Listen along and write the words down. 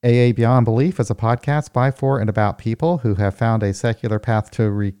AA Beyond Belief is a podcast by, for, and about people who have found a secular path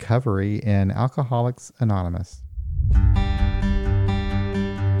to recovery in Alcoholics Anonymous.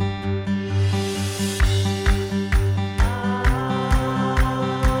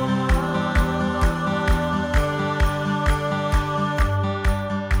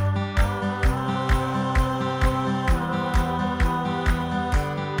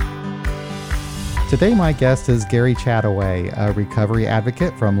 Today, my guest is Gary Chataway, a recovery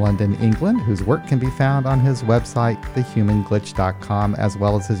advocate from London, England, whose work can be found on his website, thehumanglitch.com, as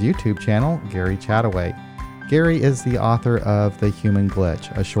well as his YouTube channel, Gary Chataway. Gary is the author of The Human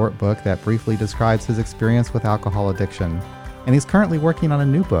Glitch, a short book that briefly describes his experience with alcohol addiction. And he's currently working on a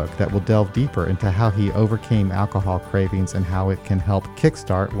new book that will delve deeper into how he overcame alcohol cravings and how it can help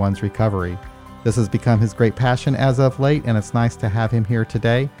kickstart one's recovery. This has become his great passion as of late, and it's nice to have him here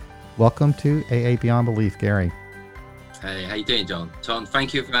today. Welcome to AA Beyond Belief, Gary. Hey, how you doing, John? Tom,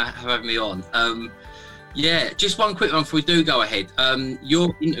 thank you for having me on. Just one quick one before we do go ahead.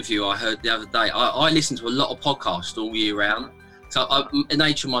 Your interview I heard the other day, I listen to a lot of podcasts all year round. So in the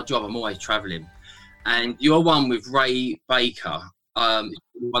nature of my job, I'm always traveling. And your one with Ray Baker, one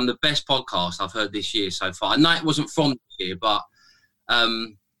of the best podcasts I've heard this year so far. I know it wasn't from this year, but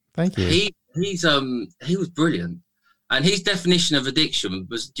thank you. He was brilliant. And his definition of addiction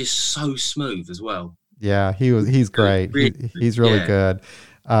was just so smooth as well. Yeah, he's great. He's really good.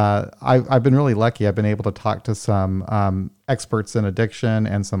 I've been really lucky. I've been able to talk to some experts in addiction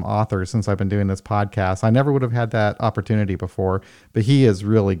and some authors since I've been doing this podcast. I never would have had that opportunity before, but he is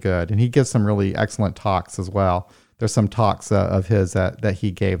really good. And he gives some really excellent talks as well. There's some talks of his that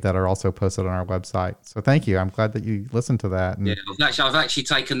he gave that are also posted on our website. So thank you. I'm glad that you listened to that. And I've actually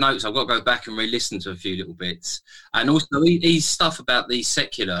taken notes. I've got to go back and re-listen to a few little bits. And also his stuff about the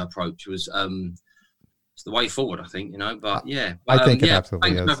secular approach was it's the way forward, I think, but yeah. I think it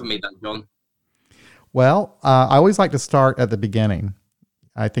absolutely is. Thanks for having me, John. Well, I always like to start at the beginning.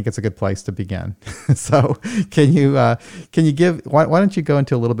 I think it's a good place to begin. So can you give, why don't you go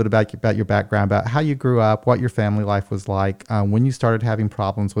into a little bit about your background, about how you grew up, what your family life was like, when you started having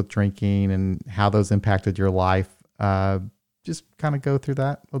problems with drinking and how those impacted your life. Just kind of go through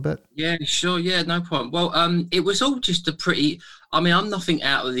that a little bit. Yeah, sure. Yeah, no problem. Well, it was all just I'm nothing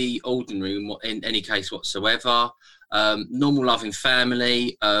out of the ordinary in any case whatsoever. Normal loving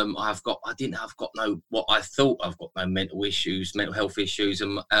family. I thought I've got no mental health issues,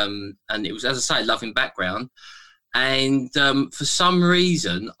 and it was, as I say, loving background. And for some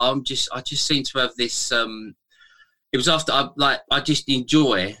reason, I just seem to have this. It was after I just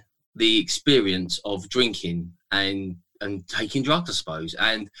enjoy the experience of drinking and taking drugs, I suppose.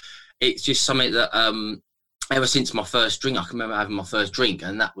 And it's just something that ever since my first drink, I can remember having my first drink,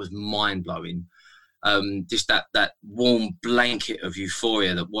 and that was mind blowing. Just that warm blanket of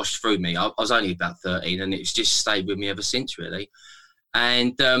euphoria that washed through me. I was only about 13, and it's just stayed with me ever since, really.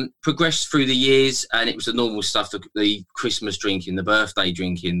 And progressed through the years, and it was the normal stuff: the Christmas drinking, the birthday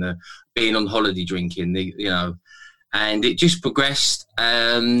drinking, the being on holiday drinking, and it just progressed.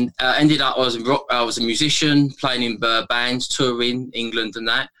 Ended up I was a musician playing in bands, touring England and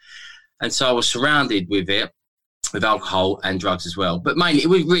that, and so I was surrounded with alcohol and drugs as well. But mainly, it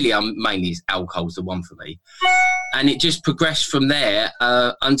was really mainly alcohol's the one for me. And it just progressed from there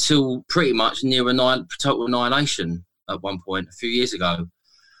until pretty much near total annihilation at one point a few years ago.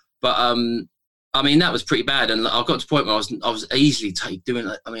 But that was pretty bad. And I got to the point where I was easily doing.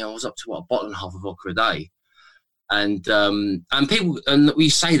 I was up to a bottle and a half of vodka a day. And people, and we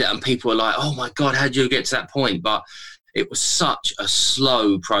say that, and people are like, "Oh my God, how did you get to that point?" But it was such a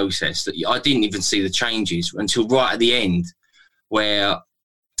slow process that I didn't even see the changes until right at the end, where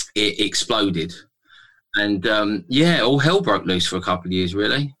it exploded. And all hell broke loose for a couple of years.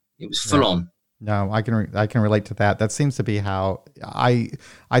 Really, it was full on. No, I can relate to that. That seems to be how I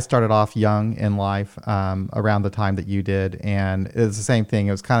started off young in life, around the time that you did, and it's the same thing.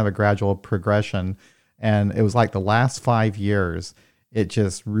 It was kind of a gradual progression. And it was like the last 5 years, it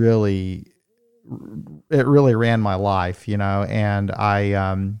really ran my life, and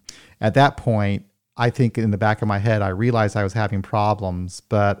I, at that point, I think in the back of my head, I realized I was having problems,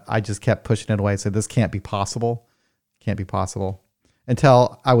 but I just kept pushing it away. I said, this can't be possible.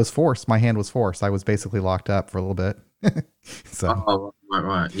 Until I was forced. My hand was forced. I was basically locked up for a little bit. So. Oh,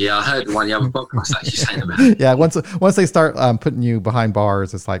 right. Yeah, I heard one of the other podcasts actually saying about it. Yeah, once they start putting you behind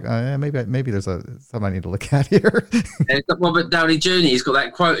bars, it's like maybe there's something I need to look at here. Robert Downey Jr. He's got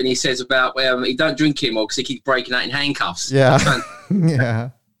that quote, and he says about he don't drink anymore because he keeps breaking out in handcuffs. Yeah, yeah.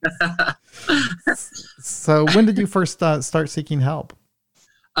 So when did you first start seeking help?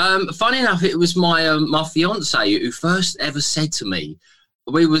 Funny enough, it was my my fiance who first ever said to me,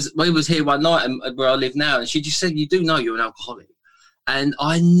 we was here one night where I live now, and she just said, "You do know you're an alcoholic," and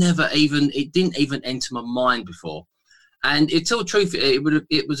it didn't even enter my mind before. And to tell the truth,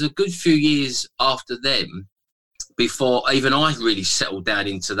 it was a good few years after them before even I really settled down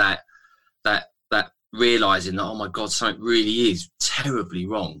into that realizing that, oh my God, something really is terribly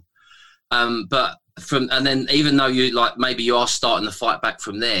wrong. But and then even though maybe you are starting the fight back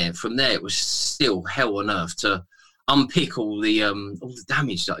from there it was still hell on earth to unpick all the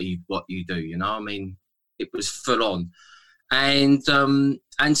damage that what you do. I mean, it was full on. And to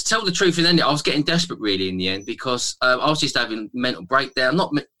tell the truth, in the end, I was getting desperate really in the end, because I was just having mental breakdown.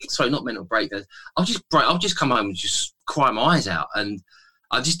 Not mental breakdown. I'll just come home and just cry my eyes out, and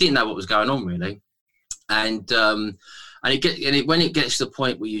I just didn't know what was going on really. And when it gets to the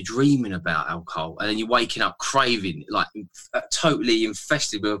point where you're dreaming about alcohol, and then you're waking up craving, like totally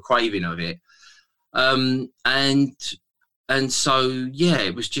infested with a craving of it. And so yeah,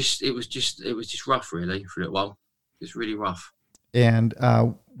 it was just rough really for a little while. It's really rough. And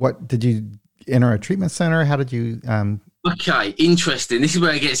what did you enter a treatment center? How did you? Okay, interesting. This is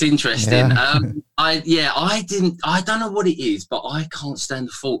where it gets interesting. Yeah. I don't know what it is, but I can't stand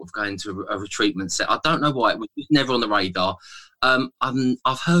the thought of going to a treatment center. I don't know why. It was never on the radar. I don't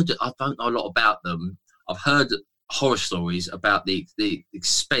know a lot about them. I've heard horror stories about the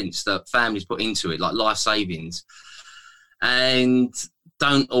expense that families put into it, like life savings, and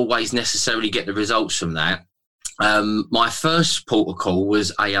don't always necessarily get the results from that. My first port of call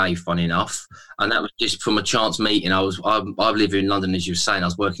was AA, funny enough, and that was just from a chance meeting. I live in London, as you were saying. I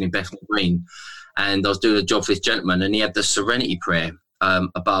was working in Bethnal Green, and I was doing a job for this gentleman, and he had the Serenity Prayer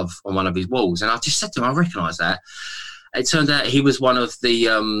above on one of his walls, and I just said to him, I recognise that. It turned out he was one of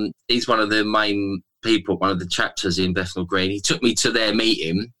the he's one of the main people, one of the chapters in Bethnal Green. He took me to their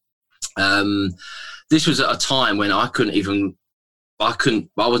meeting. This was at a time when I couldn't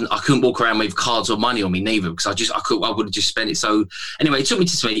walk around with cards or money on me neither, because I would have just spent it. So anyway, he took me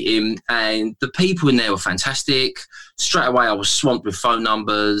to meet him, and the people in there were fantastic. Straight away, I was swamped with phone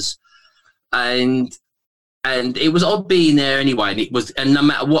numbers, and it was odd being there anyway. And no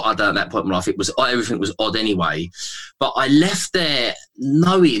matter what I'd done at that point in my life, everything was odd anyway. But I left there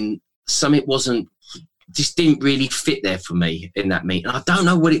knowing something just didn't really fit there for me in that meeting. I don't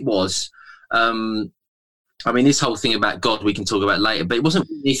know what it was. I mean, this whole thing about God we can talk about later, but it wasn't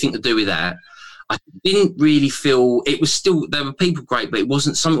really anything to do with that. I didn't really feel it was still, there were people great, but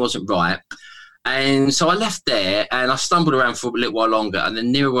something wasn't right. And so I left there and I stumbled around for a little while longer. And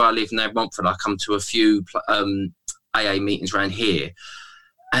then near where I live now, Romford, I come to a few AA meetings around here,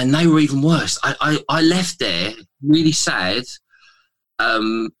 and they were even worse. I left there really sad.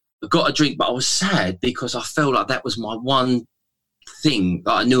 Got a drink, but I was sad because I felt like that was my one thing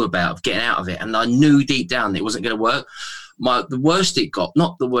that I knew about getting out of it, and I knew deep down that it wasn't going to work. The worst it got,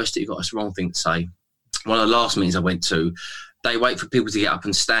 that's the wrong thing to say. One of the last meetings I went to, they wait for people to get up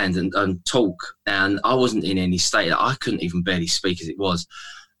and stand and talk, and I wasn't in any state. I couldn't even barely speak as it was,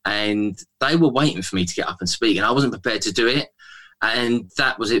 and they were waiting for me to get up and speak, and I wasn't prepared to do it, and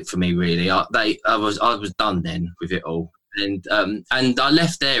that was it for me really. I was done then with it all. And I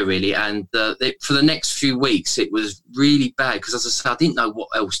left there really, and for the next few weeks it was really bad because, as I said, I didn't know what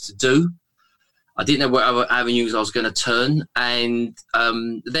else to do. I didn't know what other avenues I was going to turn, and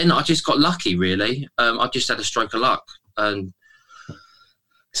then I just got lucky really. I just had a stroke of luck, and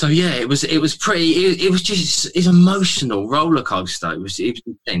so yeah, it was just an emotional roller coaster. It was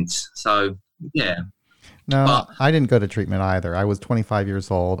intense. So yeah. No, I didn't go to treatment either. I was 25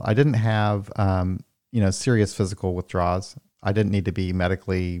 years old. I didn't have serious physical withdrawals. I didn't need to be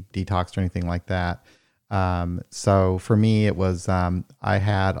medically detoxed or anything like that. So for me, it was,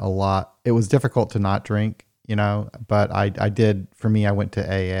 it was difficult to not drink, but I did, for me, I went to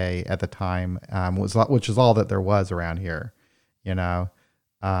AA at the time, which is all that there was around here, and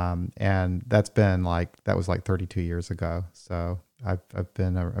that was like 32 years ago. So I've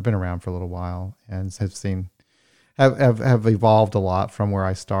been around for a little while and have evolved a lot from where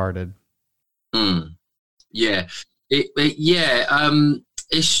I started. Yeah,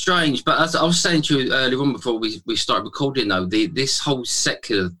 it's strange, but as I was saying to you earlier on before we started recording, though, this whole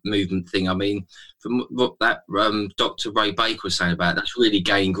secular movement thing, I mean, from what that Dr. Ray Baker was saying about, that's really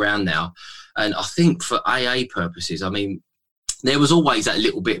gaining ground now. And I think for AA purposes, I mean, there was always that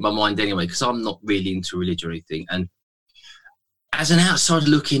little bit in my mind anyway, because I'm not really into religion or anything. And as an outsider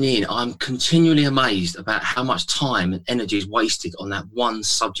looking in, I'm continually amazed about how much time and energy is wasted on that one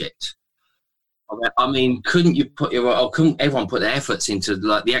subject. I mean, couldn't everyone put their efforts into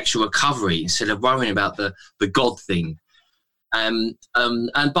like the actual recovery instead of worrying about the God thing? But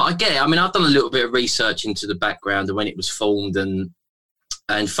I get it. I mean, I've done a little bit of research into the background and when it was formed, and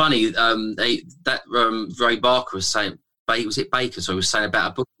And funny, Ray Barker was saying, was it Baker? So he was saying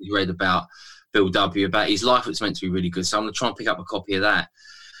about a book he read about Bill W. about his life. It's meant to be really good. So I'm going to try and pick up a copy of that.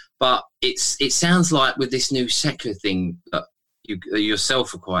 But it sounds like with this new secular thing that you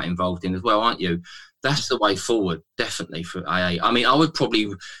yourself are quite involved in as well, aren't you? That's the way forward, definitely, for AA. I mean, I would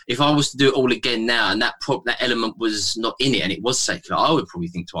probably, if I was to do it all again now and that element was not in it and it was secular, I would probably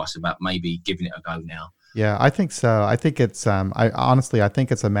think twice about maybe giving it a go now. Yeah, I think so. I think it's, I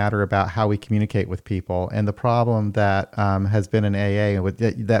think it's a matter about how we communicate with people. And the problem that has been in AA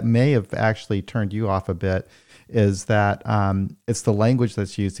that may have actually turned you off a bit is that it's the language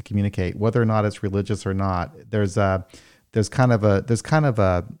that's used to communicate, whether or not it's religious or not. There's kind of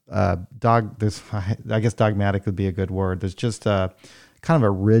a I guess dogmatic would be a good word. There's just a kind of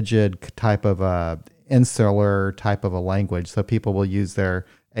a rigid type of a insular type of a language. So people will use their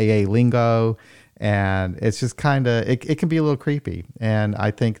AA lingo, and it's just kind of, it can be a little creepy. And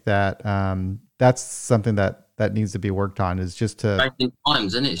I think that that's something that needs to be worked on, is just to changing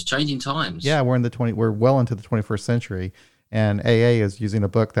times, isn't it? It's changing times. Yeah, we're well into the 21st century. And AA is using a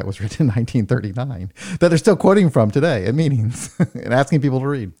book that was written in 1939 that they're still quoting from today at meetings and asking people to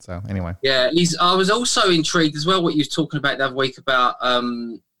read. So anyway. Yeah, I was also intrigued as well what you was talking about the other week about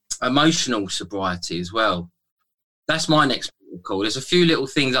emotional sobriety as well. That's my next call. There's a few little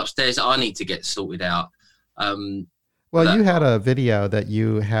things upstairs that I need to get sorted out. Well, you had a video that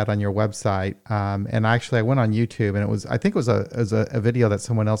you had on your website, and actually I went on YouTube, and I think it was a video that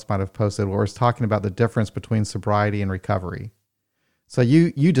someone else might have posted where it was talking about the difference between sobriety and recovery. So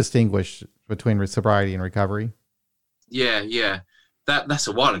you distinguish between sobriety and recovery? Yeah. That's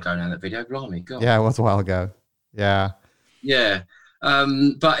a while ago now, that video. Blimey, God. Yeah, it was a while ago. Yeah. Yeah.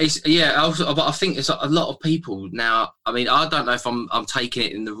 But it's, but I think it's a lot of people now. I mean, I don't know if I'm taking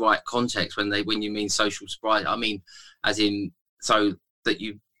it in the right context when you mean social sobriety. I mean, as in, so that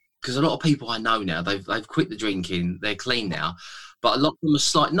because a lot of people I know now, they've quit the drinking, they're clean now, but a lot of them are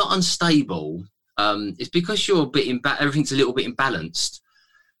slightly not unstable. It's because you're a bit everything's a little bit imbalanced,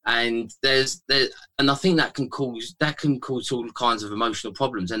 and and I think that can cause all kinds of emotional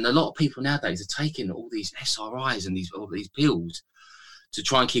problems. And a lot of people nowadays are taking all these SRIs and all these pills to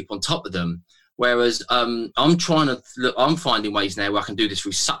try and keep on top of them. Whereas I'm finding ways now where I can do this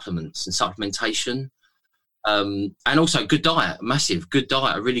through supplements and supplementation. And also good diet,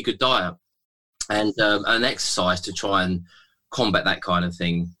 a really good diet, and exercise to try and combat that kind of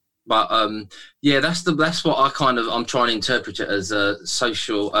thing. But that's what I'm trying to interpret it as a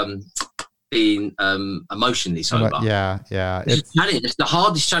social being emotionally sober. Yeah. It's the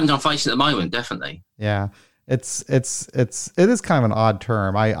hardest challenge I'm facing at the moment, definitely. Yeah. It is kind of an odd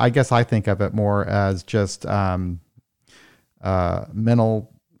term. I guess I think of it more as just mental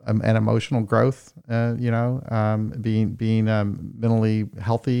and emotional growth, being mentally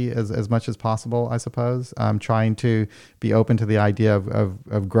healthy as much as possible, I suppose. Trying to be open to the idea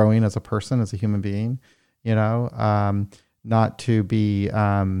of growing as a person, as a human being, not to be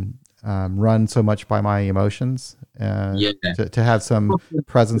run so much by my emotions, to have some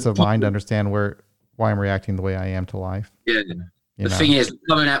presence of mind to understand why I'm reacting the way I am to life. Yeah. The thing is,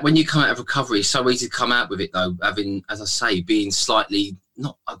 when you come out of recovery, it's so easy to come out with it, though, having, as I say, being slightly,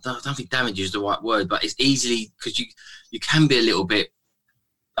 I don't think damage is the right word, but it's easily, because you can be a little bit,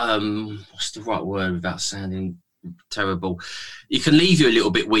 what's the right word without sounding terrible? You can leave you a little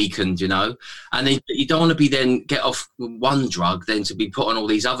bit weakened, and then you don't want to be then get off one drug, then to be put on all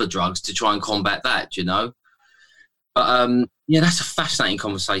these other drugs to try and combat that, But, that's a fascinating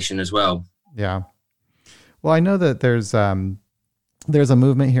conversation as well. Yeah. Well, I know that there's a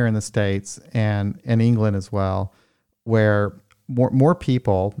movement here in the States and in England as well, where more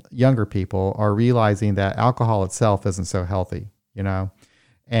people, younger people, are realizing that alcohol itself isn't so healthy,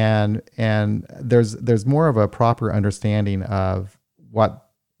 and there's more of a proper understanding of what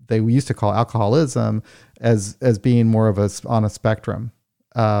they used to call alcoholism as being more of on a spectrum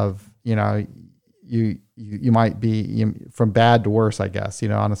of, you might be from bad to worse, I guess,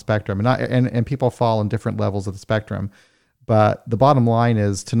 on a spectrum, and people fall in different levels of the spectrum. But the bottom line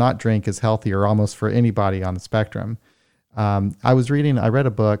is, to not drink is healthier almost for anybody on the spectrum. I read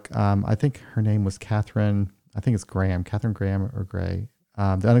a book. I think her name was Catherine Graham or Gray.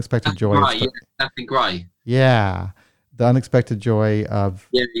 The Unexpected Joy. Catherine Gray. Yeah. The Unexpected Joy of.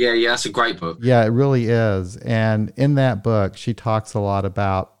 Yeah. That's a great book. Yeah, it really is. And in that book, she talks a lot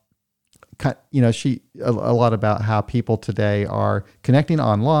about, a lot about how people today are connecting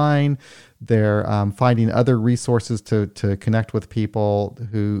online. They're finding other resources to connect with people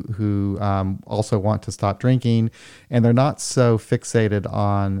who also want to stop drinking, and they're not so fixated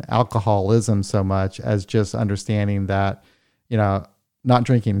on alcoholism so much as just understanding that, not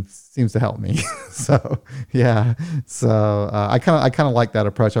drinking seems to help me. So yeah, so I kind of like that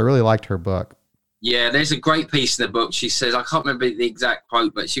approach. I really liked her book. Yeah, there's a great piece in the book. She says, I can't remember the exact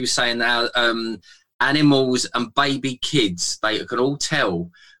quote, but she was saying that animals and baby kids, they can all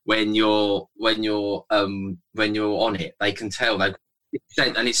tell when you're on it. They can tell. And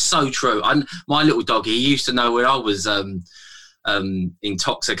it's so true. My little doggy, he used to know when I was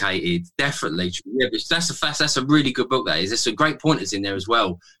intoxicated. Definitely. Yeah, but that's a really good book. That is. There's some great pointers in there as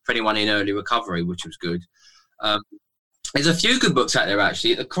well for anyone in early recovery, which was good. There's a few good books out there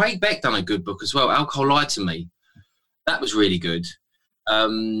actually. Craig Beck done a good book as well. Alcohol Lied to Me. That was really good.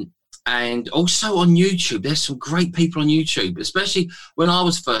 And also on YouTube, there's some great people on YouTube, especially when I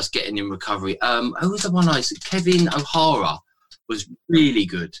was first getting in recovery. Who was the one I said? Kevin O'Hara was really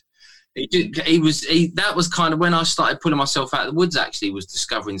good. That was kind of when I started pulling myself out of the woods, actually, was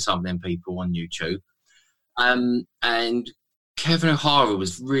discovering some of them people on YouTube. And Kevin O'Hara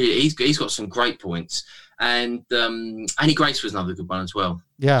was really, he's got some great points. And Annie Grace was another good one as well.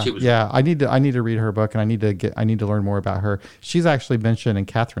 Yeah, I need to read her book, and I need to learn more about her. She's actually mentioned in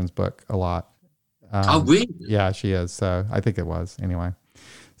Catherine's book a lot. Oh, really? Yeah, she is. So I think it was anyway.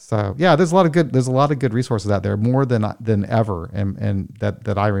 So yeah, there's a lot of good resources out there, more than ever, and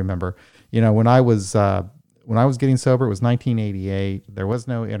that I remember. You know, when I was getting sober, it was 1988. There was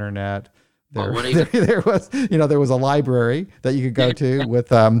no internet. There was a library that you could go to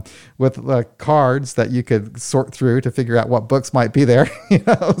with cards that you could sort through to figure out what books might be there.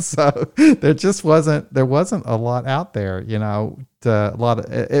 So there wasn't a lot out there.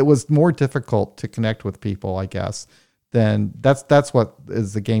 It was more difficult to connect with people, I guess. Then that's what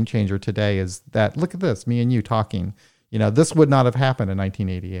is the game changer today. Is that, look at this, me and you talking. This would not have happened in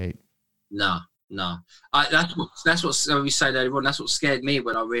 1988. No. That's what we say to everyone. That's what scared me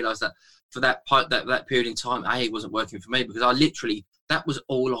when I realised that. For that period in time, it wasn't working for me, because I literally, that was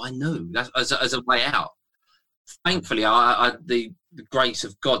all I knew. That's as a way out. Thankfully, I the grace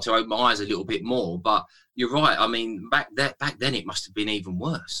of God to open my eyes a little bit more. But you're right. I mean, back then it must have been even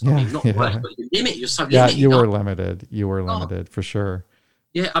worse. Yeah, I mean, not worse, but you're so limited. Yeah, you were limited. You were limited for sure.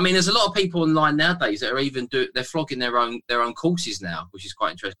 Yeah, I mean, there's a lot of people online nowadays that are they're flogging their own courses now, which is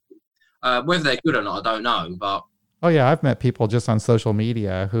quite interesting. Whether they're good or not, I don't know. But oh yeah, I've met people just on social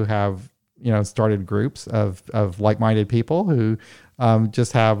media who have started groups of like-minded people who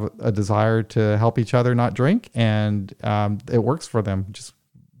just have a desire to help each other not drink, and it works for them just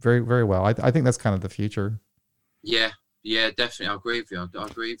very, very well. I think that's kind of the future. Yeah, definitely. I agree with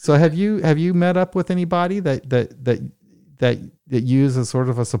you. So have you met up with anybody that use a sort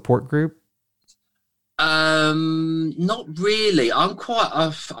of a support group? Not really. I'm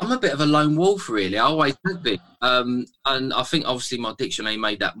a bit of a lone wolf, really. I always have been. And I think obviously my dictionary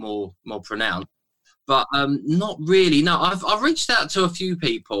made that more pronounced, but not really. No, I've reached out to a few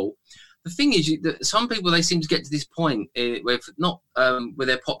people. The thing is that some people, they seem to get to this point with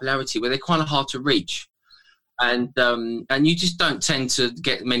their popularity, where they're kind of hard to reach. And you just don't tend to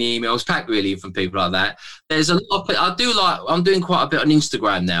get many emails back really from people like that. There's a lot of, I'm doing quite a bit on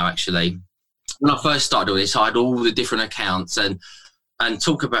Instagram now, actually. When I first started with this, I had all the different accounts and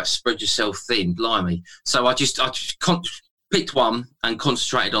talk about spread yourself thin, blimey. So I just picked one and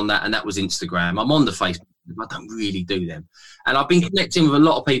concentrated on that, and that was Instagram. I'm on the Facebook, I don't really do them. And I've been connecting with a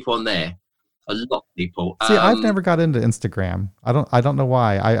lot of people on there. A lot of people. See, I've never got into Instagram. I don't know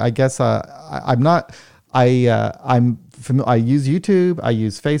why. I guess I'm not. I use YouTube. I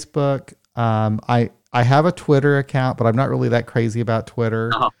use Facebook. I have a Twitter account, but I'm not really that crazy about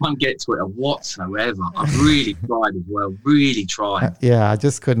Twitter. No, I can't get Twitter whatsoever. I've really tried as well. Really tried. Yeah, I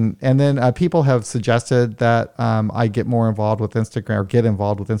just couldn't. And then people have suggested that I get more involved with Instagram, or get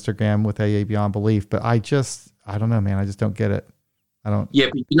involved with Instagram with AA Beyond Belief. But I don't know, man. I just don't get it. I don't. Yeah,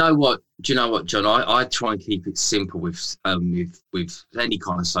 but you know what? Do you know what, John? I try and keep it simple with any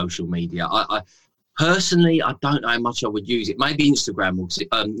kind of social media. I personally, I don't know how much I would use it. Maybe Instagram, or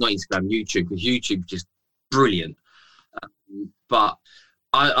not Instagram, YouTube, because YouTube is just brilliant. But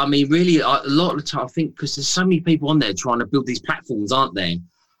I mean, really, a lot of the time, I think, because there's so many people on there trying to build these platforms, aren't there?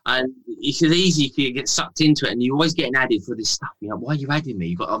 And it's easy to get sucked into it, and you're always getting added for this stuff. You're like, why are you adding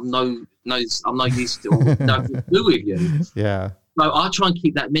me? I'm no used to, or nothing to do with you. Yeah. So I try and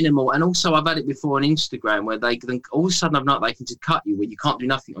keep that minimal. And also, I've had it before on Instagram, where they can all of a sudden they can just cut you, where you can't do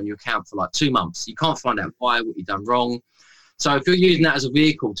nothing on your account for like 2 months. You can't find out why, what you've done wrong. So if you're using that as a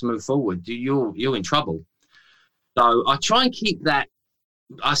vehicle to move forward, you're in trouble. So I try and keep that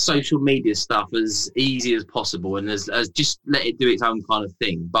social media stuff as easy as possible, and as just let it do its own kind of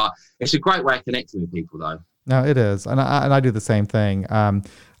thing. But it's a great way of connecting with people, though. No, it is, and I do the same thing.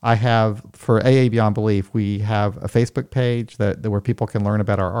 I have, for AA Beyond Belief, we have a Facebook page that where people can learn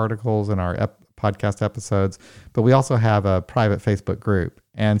about our articles and our podcast episodes, but we also have a private Facebook group.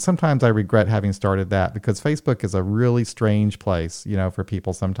 And sometimes I regret having started that because Facebook is a really strange place, for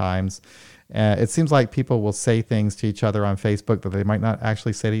people sometimes. It seems like people will say things to each other on Facebook that they might not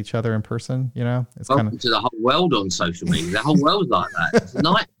actually say to each other in person, It's Welcome to the whole world on social media. The whole world's like that. It's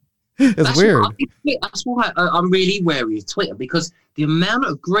nice. It's weird. That's why I'm really wary of Twitter, because the amount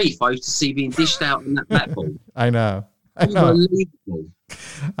of grief I used to see being dished out in that platform. I know. Unbelievable.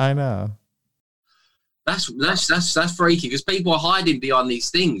 I know. That's freaky, because people are hiding behind these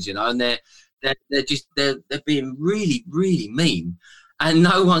things, and they're being really, really mean, and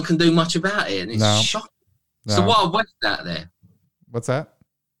no one can do much about it, and it's shocking. It's the Wild West out there. What's that?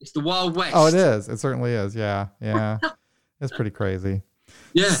 It's the Wild West. Oh, it is. It certainly is. Yeah. It's pretty crazy.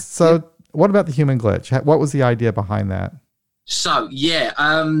 Yeah. So what about the human glitch? What was the idea behind that? So,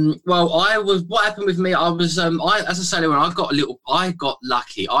 what happened with me, as I said, when I got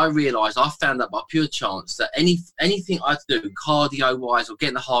lucky. I realized, I found out by pure chance that anything I do cardio wise or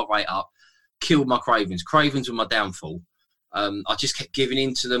getting the heart rate up killed my cravings. Cravings were my downfall. I just kept giving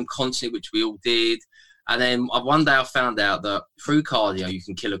in to them constantly, which we all did. And then one day I found out that through cardio, you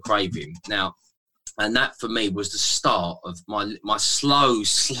can kill a craving. Now, and that for me was the start of my slow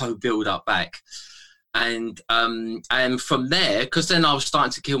build up back. And from there, because then I was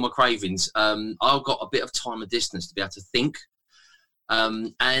starting to kill my cravings, I got a bit of time and distance to be able to think.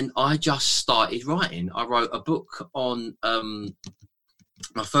 And I just started writing. I wrote a book on,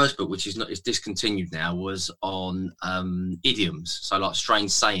 my first book, which is discontinued now, was on idioms. So like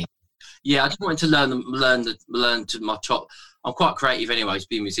strange sayings. Yeah, I just wanted to learn to my chop. I'm quite creative anyway, to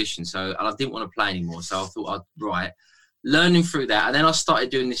be a musician, and I didn't want to play anymore, so I thought I'd write. Learning through that, and then I started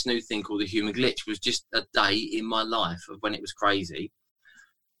doing this new thing called the human glitch. Was just a day in my life of when it was crazy,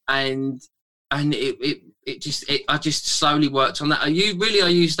 and I just slowly worked on that. I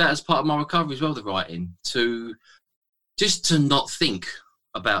used that as part of my recovery as well, the writing, to not think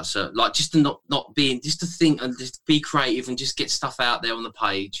about certain, like just to not being, just to think and just be creative and just get stuff out there on the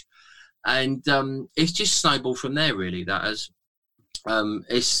page. And it's just snowballed from there, really. That as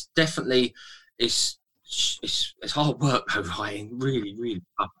it's definitely it's hard work though, writing, really, really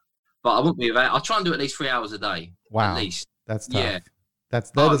tough. But I wouldn't be about. I'll try and do at least 3 hours a day. Wow, at least that's tough. Yeah, that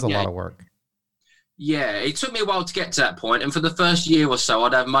is a lot of work. Yeah, it took me a while to get to that point, and for the first year or so,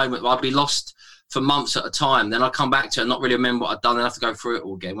 I'd have a moment where I'd be lost for months at a time. Then I'd come back to it and not really remember what I'd done, and have to go through it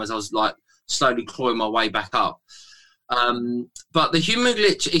all again. As I was like slowly clawing my way back up. But the human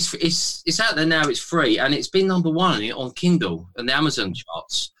glitch it's out there now. It's free, and it's been number one on Kindle and the Amazon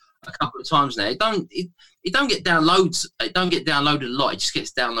charts a couple of times now. It don't get downloads. It don't get downloaded a lot. It just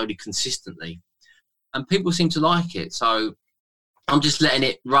gets downloaded consistently, and people seem to like it. So I'm just letting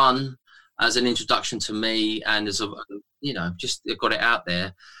it run as an introduction to me, and as just got it out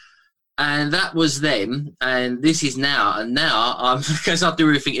there. And that was then, and this is now. And now I'm because I do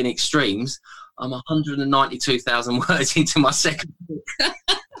everything in extremes. I'm 192,000 words into my second book.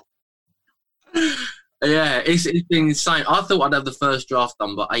 Yeah, it's been insane. I thought I'd have the first draft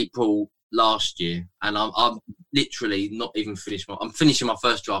done by April last year, and I'm literally not even finished. I'm finishing my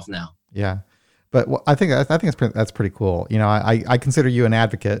first draft now. Yeah, but I think that's pretty cool. I consider you an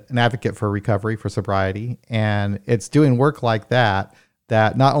advocate for recovery, for sobriety, and it's doing work like that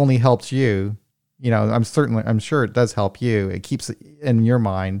not only helps you. I'm sure it does help you. It keeps in your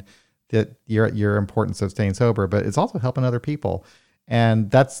mind that your importance of staying sober, but it's also helping other people. And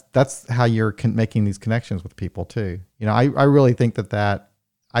that's how you're making these connections with people too. I really think that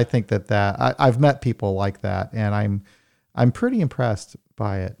I've met people like that, and I'm pretty impressed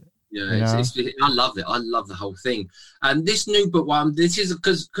by it. Yeah, I love it. I love the whole thing. And this new book, this is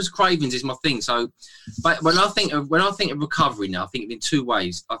because cravings is my thing. So, but when I think of recovery now, I think in two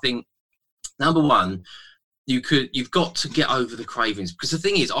ways. I think number one, you've got to get over the cravings, because the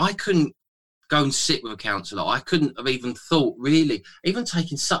thing is, I couldn't go and sit with a counsellor. I couldn't have even thought, really, even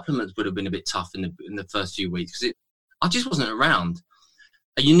taking supplements would have been a bit tough in the first few weeks, because I just wasn't around.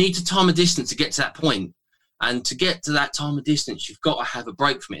 And you need to time a distance to get to that point. And to get to that time of distance, you've got to have a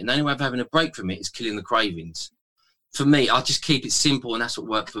break from it. And the only way of having a break from it is killing the cravings. For me, I just keep it simple, and that's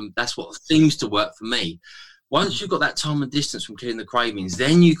what seems to work for me. Once you've got that time and distance from killing the cravings,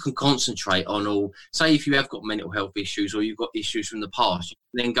 then you can concentrate on say if you have got mental health issues or you've got issues from the past, you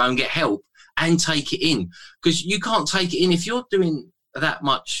can then go and get help and take it in. Because you can't take it in if you're doing that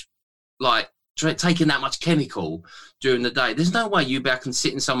much, like taking that much chemical during the day. There's no way you can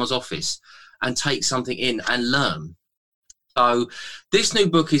sit in someone's office and take something in and learn. So this new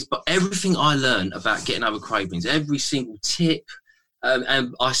book is everything I learned about getting over cravings, every single tip,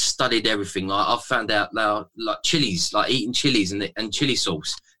 And I studied everything. Like I found out now, like chilies, like eating chilies and chili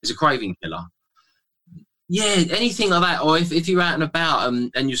sauce is a craving killer. Yeah, anything like that. Or if you're out and about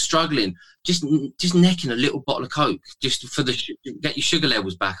and you're struggling, just necking a little bottle of Coke just for get your sugar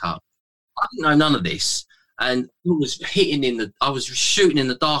levels back up. I didn't know none of this, and I was shooting in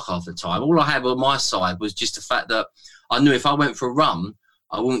the dark half the time. All I had on my side was just the fact that I knew if I went for a run,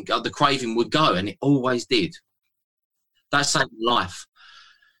 the craving would go, and it always did. That saved my life.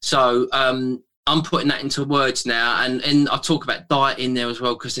 So I'm putting that into words now, and I talk about diet in there as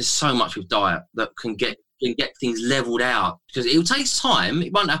well, because there's so much with diet that can get things leveled out, because it will take time.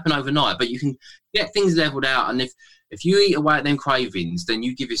 It won't happen overnight, but you can get things leveled out. And if you eat away at them cravings, then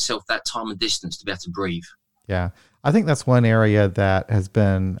you give yourself that time and distance to be able to breathe. Yeah. I think that's one area that has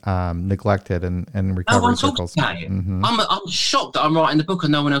been neglected in recovery circles. Mm-hmm. I'm shocked that I'm writing the book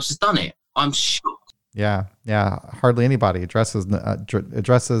and no one else has done it. I'm shocked. Yeah. Hardly anybody addresses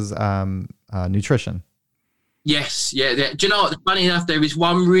nutrition. Yes, yeah. Do you know what? Funny enough, there is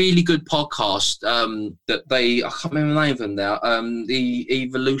one really good podcast that I can't remember the name of them now. The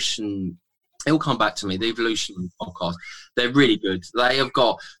Evolution. It'll come back to me. The Evolution podcast. They're really good.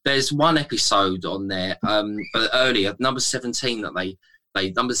 There's one episode on there earlier, number 17 that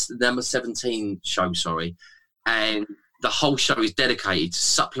number 17 show. Sorry, and the whole show is dedicated to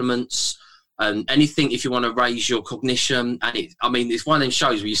supplements. And anything if you want to raise your cognition. And it's one of them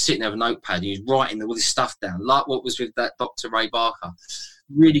shows where you're sitting there with a notepad and you're writing all this stuff down, like what was with that Dr. Ray Barker.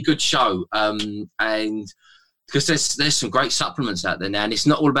 Really good show. And because there's some great supplements out there now, and it's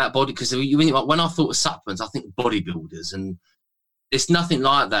not all about body. Because when I thought of supplements, I think bodybuilders, and it's nothing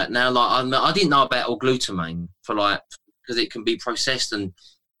like that now. Like I didn't know about L-glutamine because it can be processed, and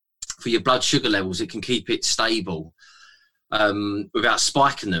for your blood sugar levels, it can keep it stable. Without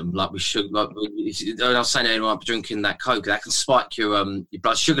spiking them, like we should. Like I was saying earlier, drinking that Coke, that can spike your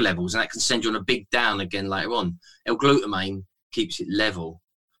blood sugar levels, and that can send you on a big down again later on. L-glutamine keeps it level,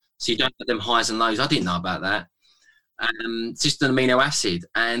 so you don't get them highs and lows. I didn't know about that. It's just an amino acid,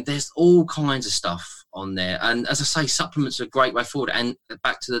 and there's all kinds of stuff on there. And as I say, supplements are a great way forward. And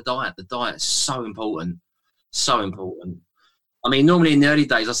back to the diet. The diet is so important, so important. Normally in the early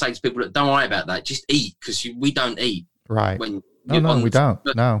days, I say to people that don't worry about that, just eat, because we don't eat. Right. No, we don't.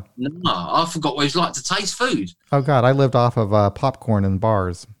 No, I forgot what it was like to taste food. Oh God, I lived off of popcorn and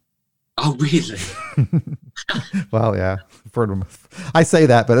bars. Oh, really? Well, yeah. I say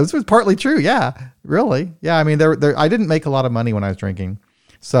that, but it was partly true. Yeah, really. Yeah, I didn't make a lot of money when I was drinking,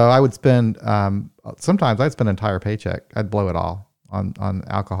 so I would spend. Sometimes I'd spend an entire paycheck. I'd blow it all on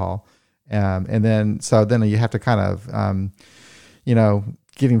alcohol, and then you have to kind of,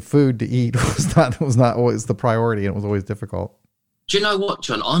 getting food to eat was not always the priority, and it was always difficult. Do you know what,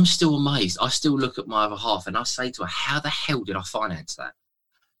 John? I'm still amazed. I still look at my other half and I say to her, how the hell did I finance that?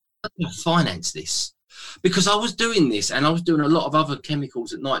 How did I finance this? Because I was doing this, and I was doing a lot of other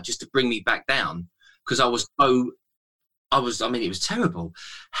chemicals at night just to bring me back down, because it was terrible.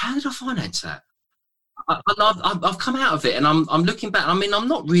 How did I finance that? I've come out of it, and I'm looking back. I'm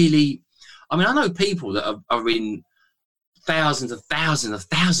not really, I know people that are in thousands of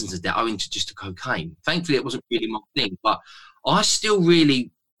debt owing to just cocaine. Thankfully, it wasn't really my thing, but I still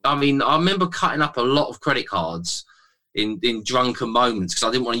really, I remember cutting up a lot of credit cards in drunken moments because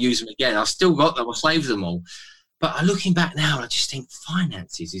I didn't want to use them again. I still got them, I saved them all. But looking back now, I just think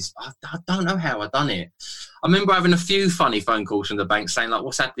finances I don't know how I've done it. I remember having a few funny phone calls from the bank saying, like,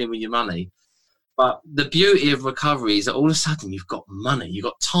 what's happening with your money? But the beauty of recovery is that all of a sudden you've got money, you've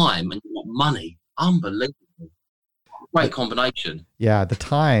got time, and you've got money. Unbelievable. Great combination. Yeah, the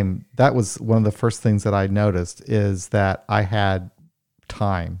time, that was one of the first things that I noticed, is that I had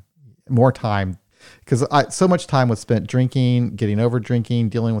more time, because so much time was spent drinking, getting over drinking,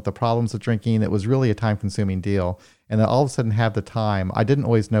 dealing with the problems of drinking. It was really a time-consuming deal. And then all of a sudden have the time. I didn't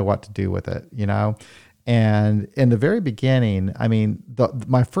always know what to do with it, And in the very beginning,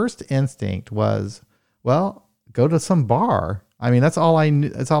 my first instinct was, well, go to some bar. That's all I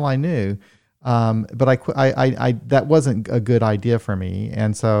knew. But I that wasn't a good idea for me,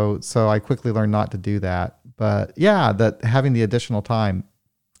 and so I quickly learned not to do that. But yeah, that having the additional time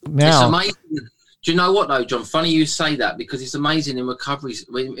now. It's amazing. Do you know what though, John? Funny you say that, because it's amazing in recovery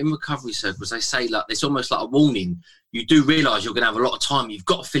circles. They say, like, it's almost like a warning. You do realise you're going to have a lot of time. You've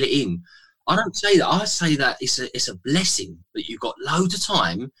got to fill it in. I don't say that. I say that it's a blessing that you've got loads of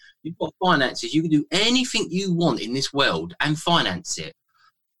time. You've got finances. You can do anything you want in this world and finance it.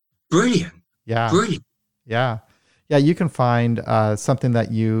 Brilliant. Yeah. Brilliant. Yeah. Yeah. You can find something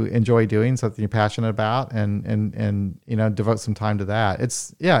that you enjoy doing, something you're passionate about, and devote some time to that.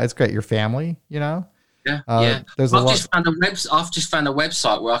 It's great. Your family, Yeah, yeah. There's a lot. I've just found a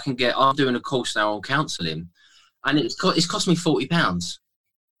website where I can get. I'm doing a course now on counselling, and it's cost me £40.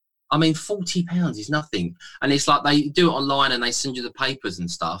 I mean, £40 is nothing, and it's like they do it online and they send you the papers and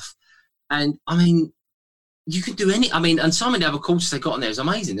stuff. And I mean, you can do any. I mean, and some of the other courses they got on there is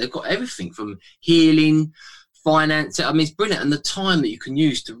amazing. They've got everything from healing, finance. I mean, it's brilliant, and the time that you can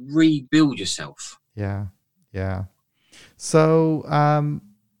use to rebuild yourself. Yeah, yeah. So,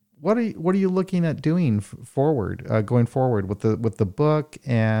 what are you looking at doing forward, going forward with the book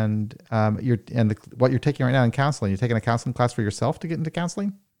and what you're taking right now in counseling? You're taking a counseling class for yourself to get into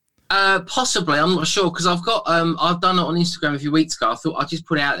counseling? Possibly, I'm not sure, because I've done it on Instagram a few weeks ago. I thought I'd just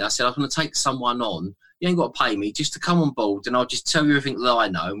put it out there. I said I'm going to take someone on. You ain't got to pay me, just to come on board, and I'll just tell you everything that I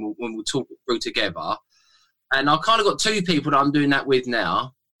know, and we'll talk it through together. And I've kind of got 2 people that I'm doing that with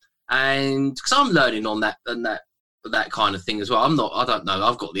now, and because I'm learning on that kind of thing as well. I don't know.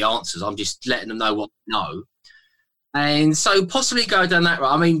 I've got the answers. I'm just letting them know what I know, and so possibly go down that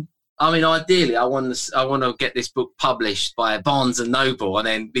route. I mean, ideally, I want to get this book published by Barnes and Noble, and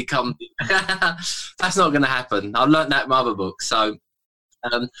then become. That's not going to happen. I've learned that from other books, so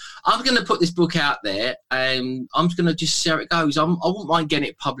I'm going to put this book out there, and I'm just going to just see how it goes. I wouldn't mind getting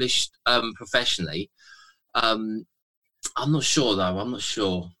it published professionally. I'm not sure though. I'm not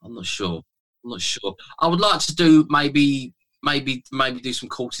sure. I would like to do maybe do some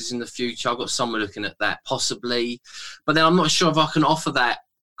courses in the future. I've got someone looking at that possibly, but then I'm not sure if I can offer that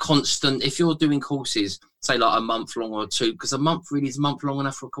constant. If you're doing courses, say like a month long or 2, because a month long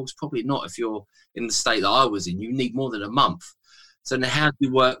enough for a course? Probably not. If you're in the state that I was in, you need more than a month. So then how do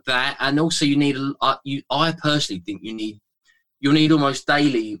you work that? And also you need, I personally think you'll need almost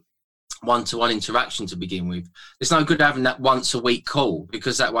daily one-to-one interaction to begin with. It's no good having that once a week call,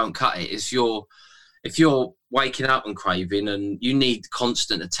 because that won't cut it. If you're waking up and craving, and you need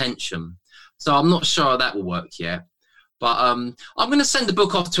constant attention. So I'm not sure that will work yet. But I'm going to send the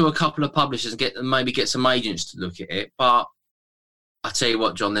book off to a couple of publishers and maybe get some agents to look at it. But I tell you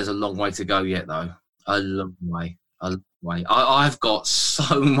what, John, there's a long way to go yet, though. A long way. I've got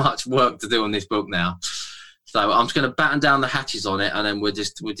so much work to do on this book now. So I'm just going to batten down the hatches on it, and then we'll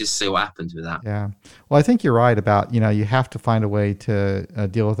just see what happens with that. Yeah. Well, I think you're right about, you have to find a way to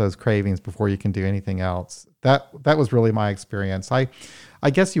deal with those cravings before you can do anything else. That was really my experience. I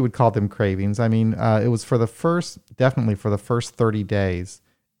guess you would call them cravings. I mean, it was definitely for the first 30 days.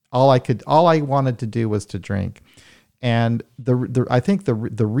 All I wanted to do was to drink. And I think the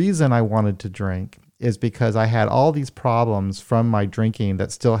reason I wanted to drink is because I had all these problems from my drinking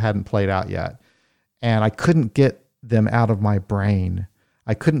that still hadn't played out yet. And I couldn't get them out of my brain.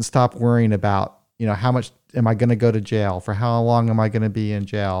 I couldn't stop worrying about, how much am I going to go to jail? For how long am I going to be in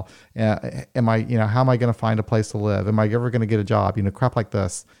jail? How am I going to find a place to live? Am I ever going to get a job? Crap like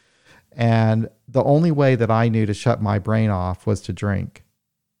this. And the only way that I knew to shut my brain off was to drink,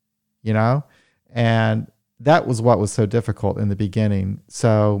 and that was what was so difficult in the beginning.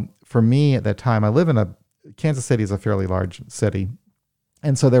 So for me at that time, I live in Kansas City is a fairly large city.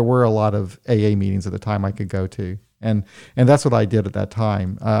 And so there were a lot of AA meetings at the time I could go to. And that's what I did at that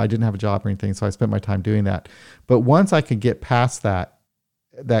time. I didn't have a job or anything, so I spent my time doing that. But once I could get past that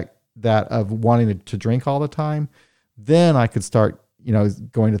of wanting to drink all the time, then I could start,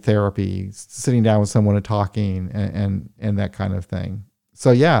 going to therapy, sitting down with someone and talking and that kind of thing. So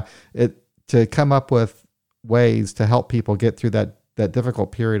yeah, to come up with ways to help people get through that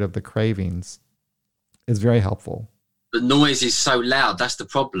difficult period of the cravings is very helpful. The noise is so loud. That's the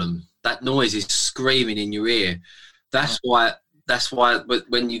problem. That noise is screaming in your ear. That's why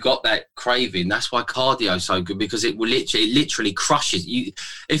when you got that craving, that's why cardio is so good, because it literally crushes you.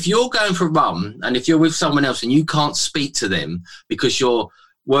 If you're going for a run and if you're with someone else and you can't speak to them because you're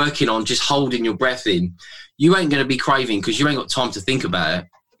working on just holding your breath in, you ain't going to be craving, because you ain't got time to think about it,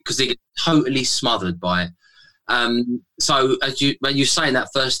 because they get totally smothered by it. So when you're saying that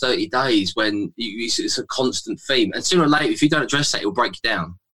first 30 days, when it's a constant theme, and sooner or later, if you don't address that, it'll break you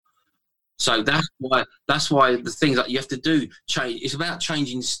down. So that's why the things that you have to do change. It's about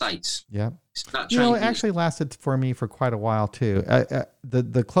changing states. Yeah. It actually lasted for me for quite a while too.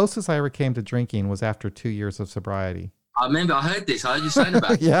 The closest I ever came to drinking was after 2 years of sobriety. I remember I heard this. I heard you saying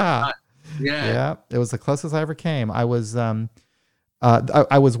about it. Yeah. Yeah. It was the closest I ever came. I was,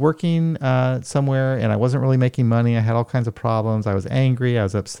 I was working somewhere and I wasn't really making money. I had all kinds of problems. I was angry. I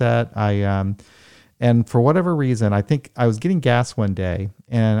was upset. And for whatever reason, I think I was getting gas one day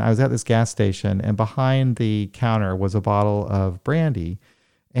and I was at this gas station, and behind the counter was a bottle of brandy,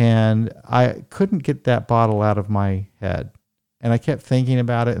 and I couldn't get that bottle out of my head. And I kept thinking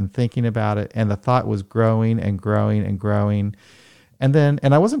about it, and the thought was growing and growing and growing.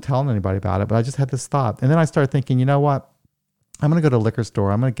 And I wasn't telling anybody about it, but I just had this thought. And then I started thinking, you know what? I'm going to go to a liquor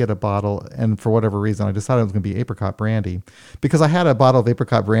store. I'm going to get a bottle. And for whatever reason, I decided it was going to be apricot brandy because I had a bottle of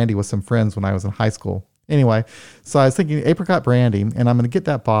apricot brandy with some friends when I was in high school. Anyway, so I was thinking apricot brandy, and I'm going to get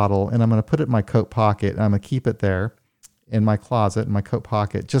that bottle and I'm going to put it in my coat pocket, and I'm going to keep it there in my closet, in my coat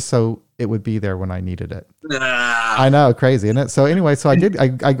pocket, just so it would be there when I needed it. I know, crazy, isn't it? So anyway, so I did.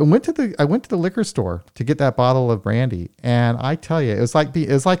 I went to the liquor store to get that bottle of brandy, and I tell you, it was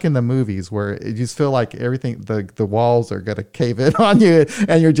like in the movies where you just feel like everything, the walls are gonna cave in on you,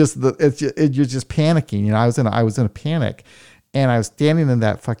 and you're just panicking. You know, I was in a panic, and I was standing in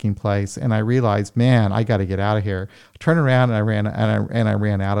that fucking place, and I realized, man, I got to get out of here. I turned around and I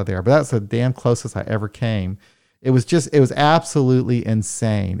ran out of there. But that's the damn closest I ever came. It was absolutely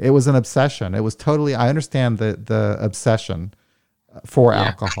insane. It was an obsession. It was totally, I understand the obsession for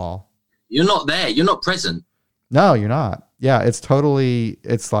alcohol. You're not there. You're not present. No, you're not. Yeah. It's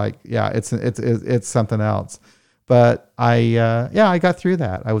like, yeah, it's something else. But I got through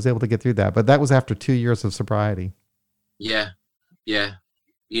that. I was able to get through that, but that was after 2 years of sobriety. Yeah. Yeah.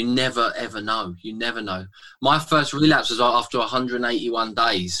 You never, ever know. You never know. My first relapse was after 181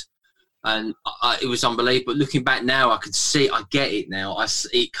 days. And it was unbelievable. Looking back now, I could see, I get it now.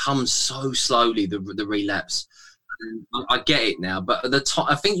 It comes so slowly, the relapse. I get it now. But at the time,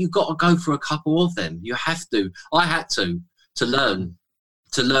 I think you've got to go for a couple of them. You have to. I had to learn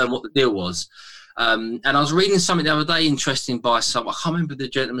what the deal was. And I was reading something the other day, interesting by some, I can't remember the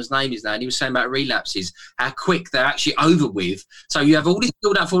gentleman's name is now, and he was saying about relapses, how quick they're actually over with. So you have all this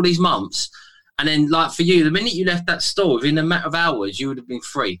build up for all these months. And then, like for you, the minute you left that store, within a matter of hours, you would have been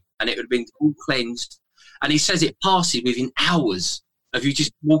free and it would have been all cleansed. And he says it passes within hours of you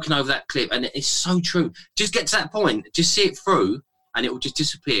just walking over that cliff. And it's so true. Just get to that point, just see it through, and it will just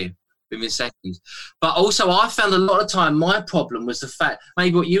disappear within seconds. But also, I found a lot of time, my problem was the fact,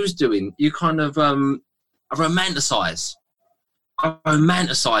 maybe what you was doing, you kind of romanticize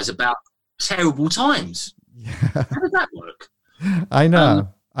about terrible times. Yeah. How does that work? I know.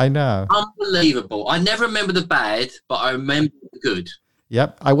 Unbelievable. I never remember the bad, but I remember the good.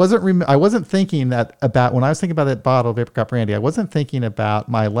 Yep. I wasn't thinking that about when I was thinking about that bottle of apricot brandy. I wasn't thinking about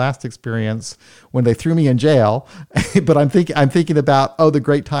my last experience when they threw me in jail, but I'm thinking about the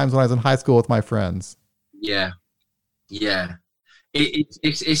great times when I was in high school with my friends. Yeah. Yeah.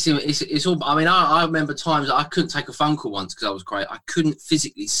 It's all. I mean, I remember times I couldn't take a phone call once because I was great. I couldn't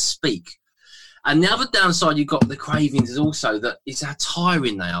physically speak. And the other downside you've got with the cravings is also that it's how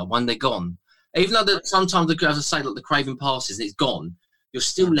tiring they are when they're gone. Even though sometimes, as I say, like the craving passes and it's gone, you're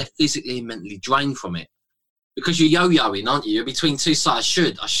still left physically and mentally drained from it. Because you're yo-yoing, aren't you? You're between two sides.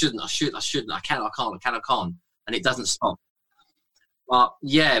 I shouldn't, I can, I can't. And it doesn't stop. But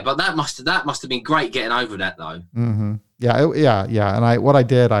yeah, but that must have been great getting over that though. Mm-hmm. Yeah. And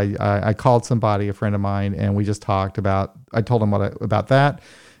I called somebody, a friend of mine, and we just talked about, I told him about that.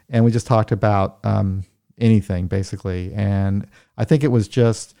 And we just talked about anything, basically. And I think it was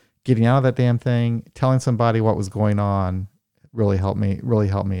just getting out of that damn thing, telling somebody what was going on really helped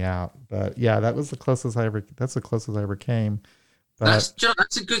me out. But yeah, that's the closest I ever came. But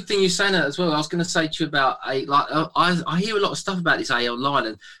that's a good thing you're saying that as well. I was going to say to you about I hear a lot of stuff about this AA online,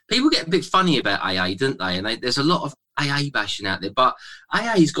 and people get a bit funny about AA, don't they? And there's a lot of AA bashing out there, but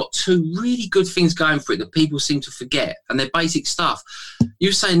AA's got two really good things going for it that people seem to forget, and they're basic stuff. You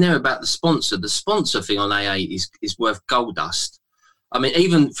were saying there about the sponsor thing on AA is worth gold dust. I mean,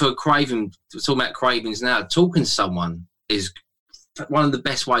 even for talking about cravings now, talking to someone is one of the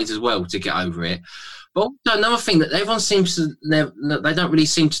best ways as well to get over it. But also another thing that everyone seems to, they don't really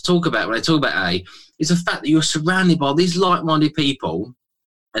seem to talk about when they talk about AA is the fact that you're surrounded by these like-minded people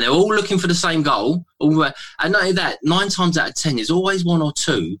and they're all looking for the same goal. And not only that, 9 times out of 10, there's always one or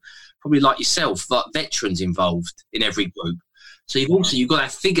two, probably like yourself, like veterans involved in every group. So you've got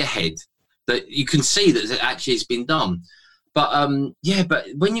that figurehead that you can see that actually it's been done. But but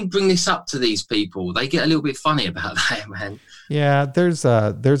when you bring this up to these people, they get a little bit funny about that, man. Yeah, there's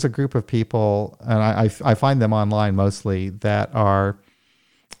a group of people, and I find them online mostly, that are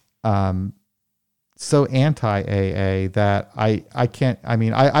so anti-AA that I can't. I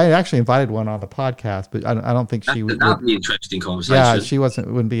mean, I actually invited one on the podcast, but I don't think she would. That'd be an interesting conversation. Yeah, she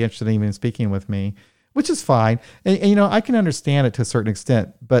wouldn't be interested in even speaking with me, which is fine. And I can understand it to a certain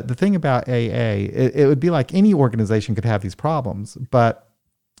extent. But the thing about AA, it would be like any organization could have these problems, but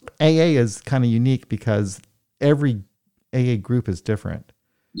AA is kind of unique because every AA group is different.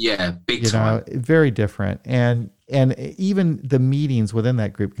 Yeah, big time. Very different. And even the meetings within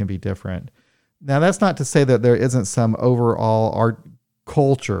that group can be different. Now, that's not to say that there isn't some overall art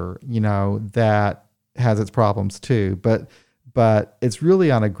culture, that has its problems too. But but it's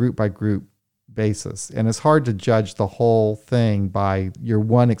really on a group by group basis. And it's hard to judge the whole thing by your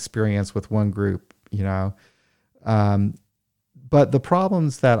one experience with one group, you know. But the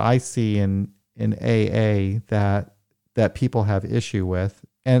problems that I see in AA that people have issue with,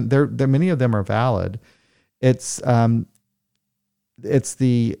 and there many of them are valid. It's this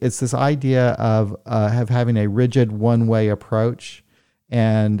idea of having a rigid one-way approach.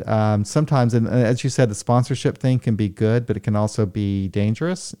 And sometimes, and as you said, the sponsorship thing can be good, but it can also be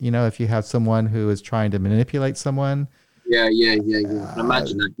dangerous. You know, if you have someone who is trying to manipulate someone. Yeah.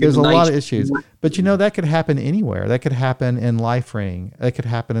 Imagine that. There's a lot of issues. But, you know, that could happen anywhere. That could happen in LifeRing. That could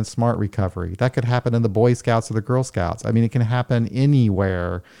happen in Smart Recovery. That could happen in the Boy Scouts or the Girl Scouts. I mean, it can happen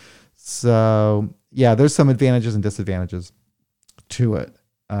anywhere. So, yeah, there's some advantages and disadvantages to it,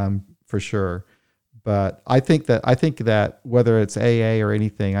 for sure. But I think that whether it's AA or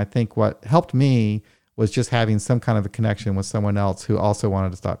anything, I think what helped me was just having some kind of a connection with someone else who also wanted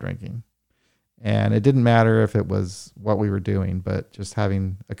to stop drinking. And it didn't matter if it was what we were doing, but just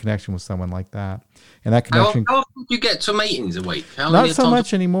having a connection with someone like that. And that connection. How often do you get to meetings a week? Not so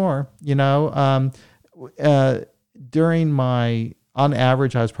much anymore. You know, on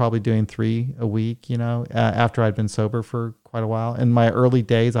average, I was probably doing 3 a week, you know, after I'd been sober for quite a while. In my early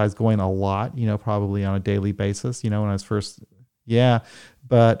days, I was going a lot, you know, probably on a daily basis, you know, when I was first. Yeah.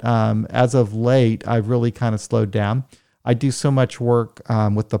 But as of late, I've really kind of slowed down. I do so much work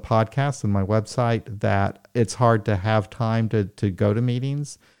with the podcast and my website that it's hard to have time to go to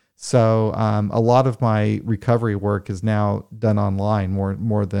meetings. So a lot of my recovery work is now done online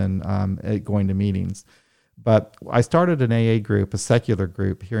more than going to meetings. But I started an AA group, a secular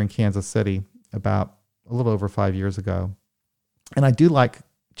group here in Kansas City about a little over 5 years ago. And I do like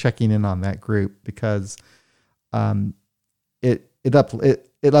checking in on that group because it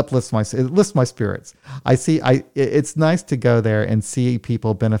lifts my spirits. It's nice to go there and see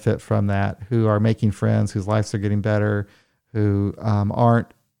people benefit from that, who are making friends, whose lives are getting better, who aren't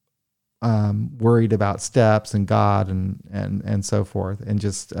worried about steps and God and so forth. And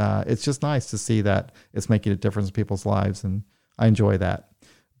just it's just nice to see that it's making a difference in people's lives, and I enjoy that.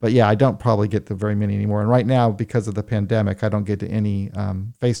 But yeah, I don't probably get to very many anymore. And right now, because of the pandemic, I don't get to any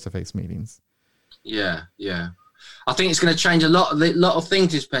face-to-face meetings. Yeah. I think it's going to change a lot of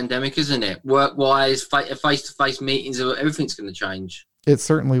things this pandemic, isn't it? Work-wise, face-to-face meetings, everything's going to change. It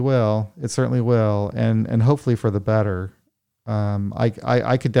certainly will. And hopefully for the better.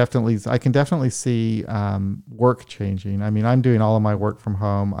 I can definitely see work changing. I mean, I'm doing all of my work from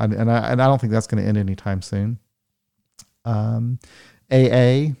home, and I don't think that's going to end anytime soon.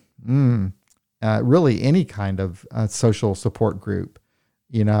 AA, really any kind of social support group,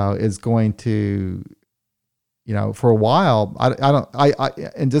 you know, is going to, you know, for a while,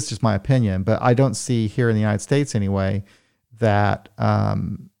 and this is just my opinion, but I don't see here in the United States anyway, that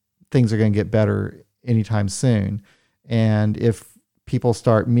things are going to get better anytime soon. And if people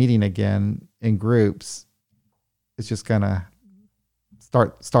start meeting again in groups, it's just going to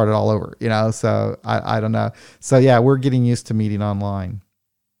start it all over, you know? So I don't know. So yeah, we're getting used to meeting online.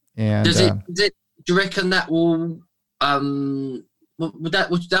 And do you reckon that will,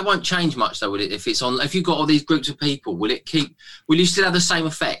 that won't change much though, will it? If you've got all these groups of people, will you still have the same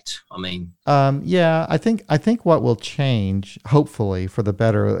effect? I mean, yeah, I think what will change, hopefully for the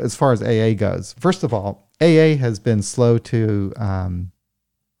better, as far as AA goes, first of all, AA has been slow to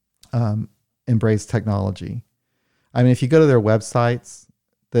embrace technology. I mean, if you go to their websites,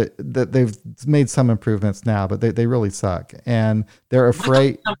 that they've made some improvements now, but they really suck, and they're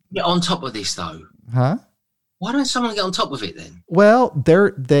afraid. Why don't someone get on top of this though? Huh? Why don't someone get on top of it then? Well,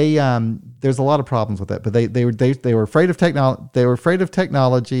 there's a lot of problems with it, but they were afraid of technology. They were afraid of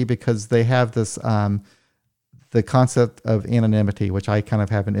technology because they have this the concept of anonymity, which I kind of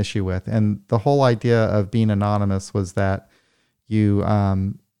have an issue with, and the whole idea of being anonymous was that you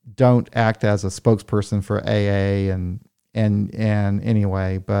don't act as a spokesperson for AA and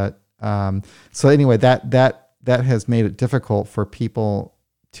anyway, but so anyway, that has made it difficult for people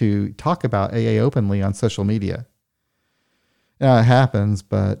to talk about AA openly on social media. It happens,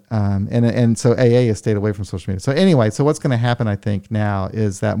 but and so AA has stayed away from social media. So anyway, so what's going to happen, I think, now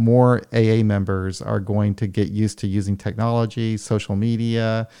is that more AA members are going to get used to using technology, social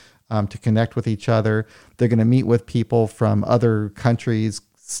media, to connect with each other. They're going to meet with people from other countries,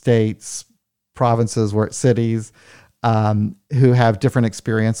 states, provinces, cities, who have different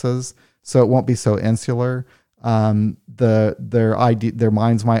experiences. So it won't be so insular. Their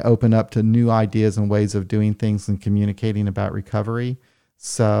minds might open up to new ideas and ways of doing things and communicating about recovery.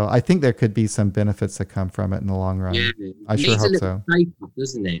 So I think there could be some benefits that come from it in the long run. Yeah, I sure hope so.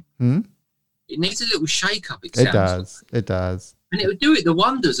 Doesn't it? It needs a little shake-up, it does. It does. And it would do it the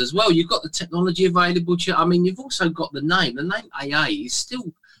wonders as well. You've got the technology available to you. I mean, you've also got the name. The name AA is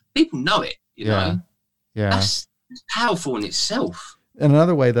still, people know it, you know? Yeah. That's powerful in itself. And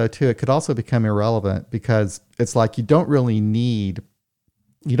another way, though, too, it could also become irrelevant because it's like you don't really need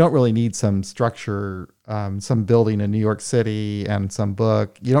some structure, some building in New York City and some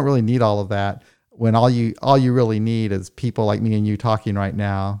book. You don't really need all of that when all you really need is people like me and you talking right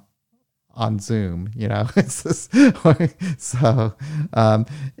now on Zoom, you know. It's just, so I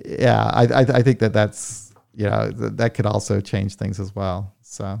think that's, you know, that could also change things as well.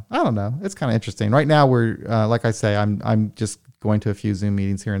 So I don't know. It's kind of interesting. Right now we're like I say, I'm just going to a few Zoom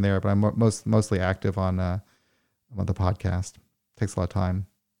meetings here and there, but I'm mostly active on the podcast. Takes a lot of time.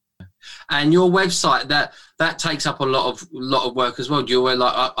 And your website, that takes up a lot of work as well. You're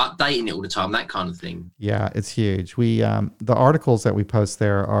like updating it all the time, that kind of thing. Yeah, it's huge. We the articles that we post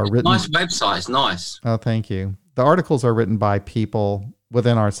there are written. Nice website, it's nice. Oh, thank you. The articles are written by people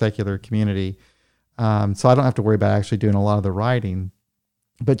within our secular community, so I don't have to worry about actually doing a lot of the writing,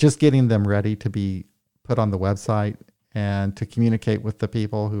 but just getting them ready to be put on the website and to communicate with the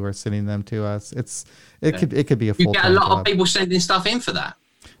people who are sending them to us. It could be a full. You get a lot of people sending stuff in for that.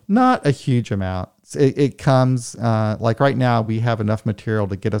 Not a huge amount. It comes like right now we have enough material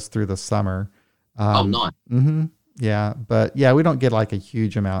to get us through the summer. Oh, nice. Mm-hmm, yeah, but yeah, we don't get like a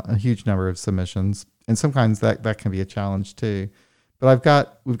huge number of submissions, and sometimes that can be a challenge too.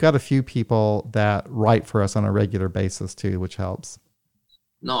 But we've got a few people that write for us on a regular basis too, which helps.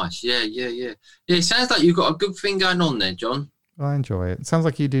 Nice. Yeah. It sounds like you've got a good thing going on there, John. Well, I enjoy it. It sounds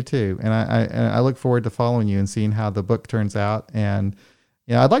like you do too, and I look forward to following you and seeing how the book turns out. And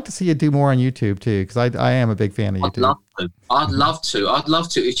yeah, I'd like to see you do more on YouTube too, because I am a big fan of YouTube. I'd love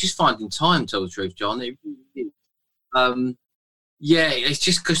to. It's just finding time, to tell the truth, John. Yeah, it's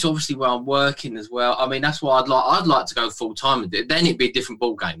just because obviously where I'm working as well. I mean, that's why I'd like to go full time with it. Then it'd be a different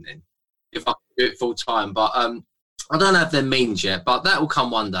ball game then, if I could do it full time. But I don't have their means yet, but that will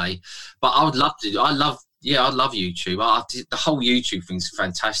come one day. But I would love to. I love YouTube. The whole YouTube thing's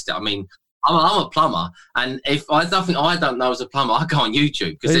fantastic. I mean, I'm a plumber, and if I don't think I don't know as a plumber, I go on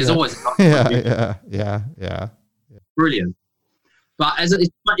YouTube because there's always yeah. Brilliant. But as it's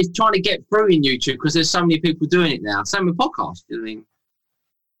trying to get through in YouTube because there's so many people doing it now. Same with podcasts. I mean,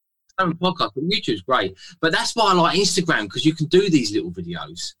 same with podcasts, but YouTube's great. But that's why I like Instagram, because you can do these little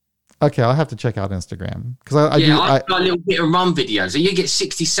videos. Okay, I'll have to check out Instagram because I do a little bit of run videos. So you get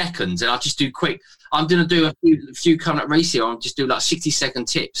 60 seconds, and I just do quick. I'm gonna do a few coming up recently. I'll just do like 60-second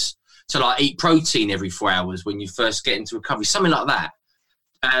tips. So like eat protein every 4 hours when you first get into recovery, something like that.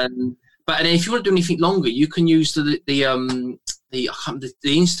 But then if you want to do anything longer, you can use the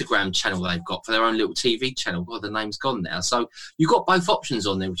Instagram channel they've got for their own little TV channel. God, the name's gone now. So you've got both options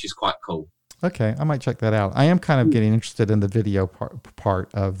on there, which is quite cool. Okay, I might check that out. I am kind of getting interested in the video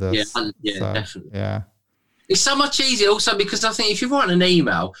part of this. Yeah, so, definitely. Yeah. It's so much easier also because I think if you're writing an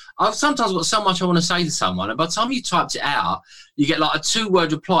email, I've sometimes got so much I want to say to someone, and by the time you typed it out, you get like a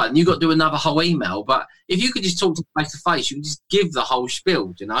 2-word reply and you've got to do another whole email. But if you could just talk to face to face, you can just give the whole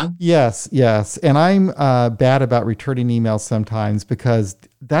spiel, you know? Yes. And I'm bad about returning emails sometimes because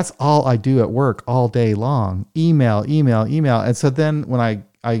that's all I do at work all day long. Email. And so then when I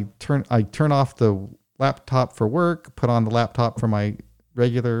turn off the laptop for work, put on the laptop for my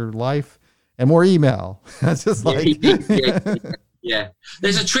regular life, and more email. It's just like yeah.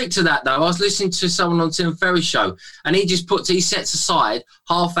 There's a trick to that though. I was listening to someone on Tim Ferriss show, and he sets aside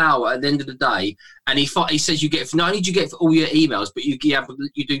half hour at the end of the day, and he says you get not only do you get for all your emails, but you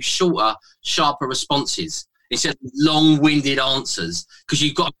do shorter, sharper responses instead of long-winded answers because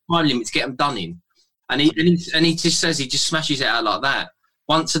you've got a time limit to get them done in. And he just says he just smashes it out like that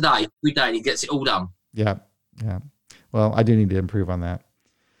once a day, every day, and he gets it all done. Yeah. Well, I do need to improve on that.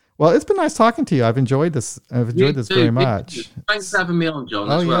 Well, it's been nice talking to you. I've enjoyed this. Very much. Thanks for having me on, John,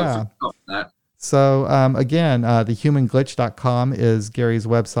 as well. Yeah. So, again, thehumanglitch.com is Gary's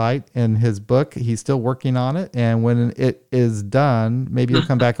website, and his book, he's still working on it. And when it is done, maybe you'll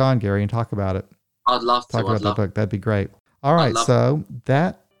come back on, Gary, and talk about it. I'd love to. Talk about the book. That'd be great. All right. So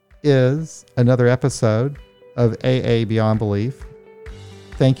that is another episode of AA Beyond Belief.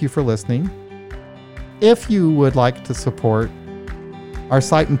 Thank you for listening. If you would like to support our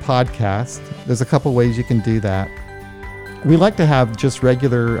site and podcast, there's a couple ways you can do that. We like to have just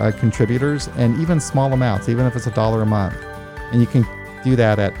regular contributors and even small amounts, even if it's $1 a month. And you can do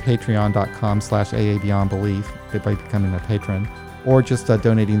that at patreon.com/AABeyondBelief by becoming a patron, or just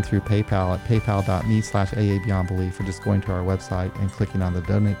donating through PayPal at paypal.me/AABeyondBelief, or just going to our website and clicking on the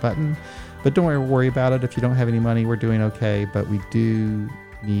donate button. But don't worry about it if you don't have any money. We're doing okay, but we do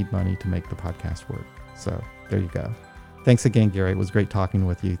need money to make the podcast work. So there you go. Thanks again, Gary. It was great talking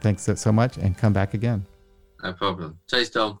with you. Thanks so much, and come back again. No problem. Cheers, Dom.